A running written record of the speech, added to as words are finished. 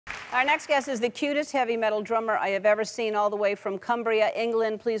Our next guest is the cutest heavy metal drummer I have ever seen, all the way from Cumbria,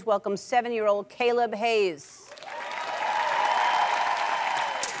 England. Please welcome 7-year-old Caleb Hayes.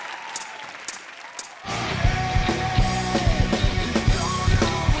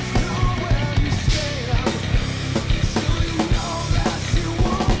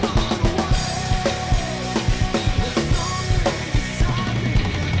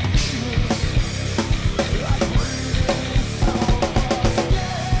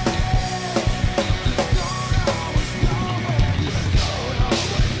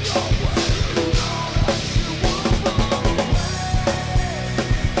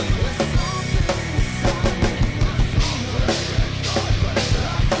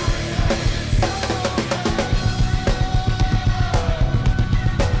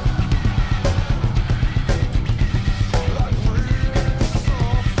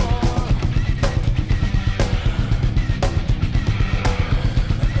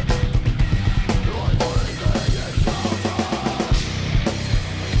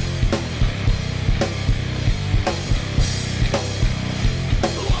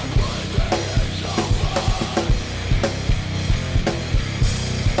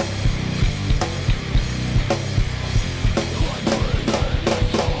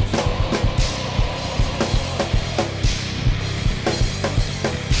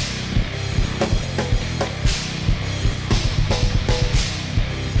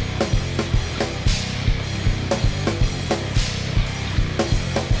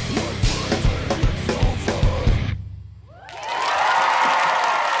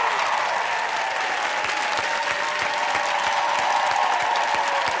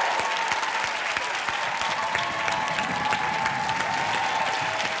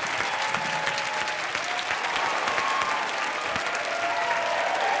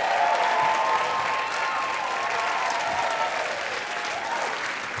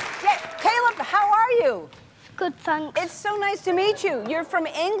 Good, thanks. It's so nice to meet you. You're from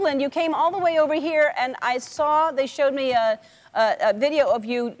England. You came all the way over here, and I saw, they showed me a video of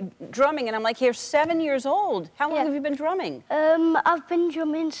you drumming, and I'm like, you're 7 years old. How long have you been drumming? I've been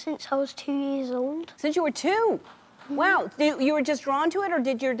drumming since I was 2 years old. Since you were 2? Wow. You were just drawn to it, or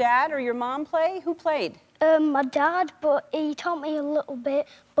did your dad or your mom play? Who played? My dad, but he taught me a little bit,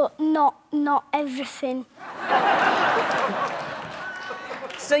 but not everything.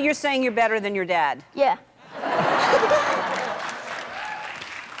 So you're saying you're better than your dad? Yeah.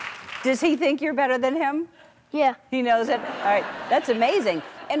 Does he think you're better than him? Yeah. He knows it? All right, that's amazing.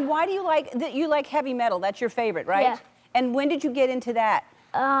 And why do you like heavy metal? That's your favorite, right? Yeah. And when did you get into that?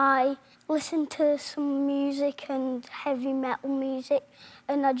 I listened to some music and heavy metal music,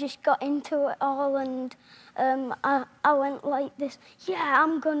 and I just got into it all, and I went like this, yeah,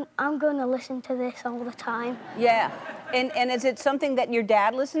 I'm gonna listen to this all the time. Yeah. And is it something that your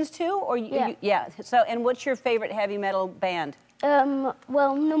dad listens to, or yeah? So, and what's your favorite heavy metal band?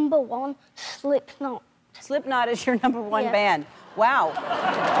 Well, number 1, Slipknot. Slipknot is your number 1 band. Wow.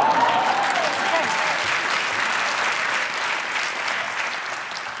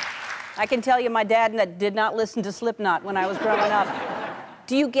 I can tell you my dad did not listen to Slipknot when I was growing up.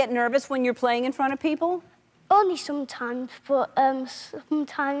 Do you get nervous when you're playing in front of people? Only sometimes, but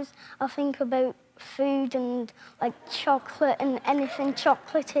sometimes I think about food and like chocolate and anything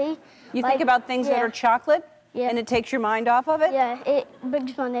chocolatey. You think about things that are chocolate? Yeah. And it takes your mind off of it? Yeah, it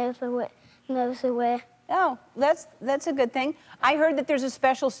brings my nerves away. Oh, that's a good thing. I heard that there's a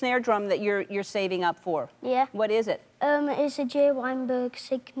special snare drum that you're saving up for. Yeah. What is it? It's a J. Weinberg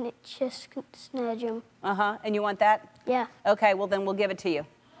signature snare drum. Uh-huh. And you want that? Yeah. Okay, well then we'll give it to you.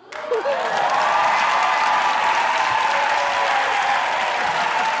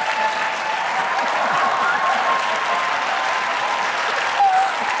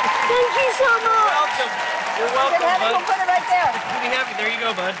 Thank you so much. You're welcome, bud. We'll put it right there. Pretty happy. There you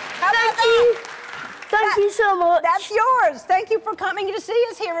go, bud. Thank you. Thank you so much. That's yours. Thank you for coming to see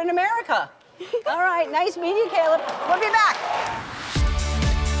us here in America. All right, nice meeting you, Caleb. We'll be back.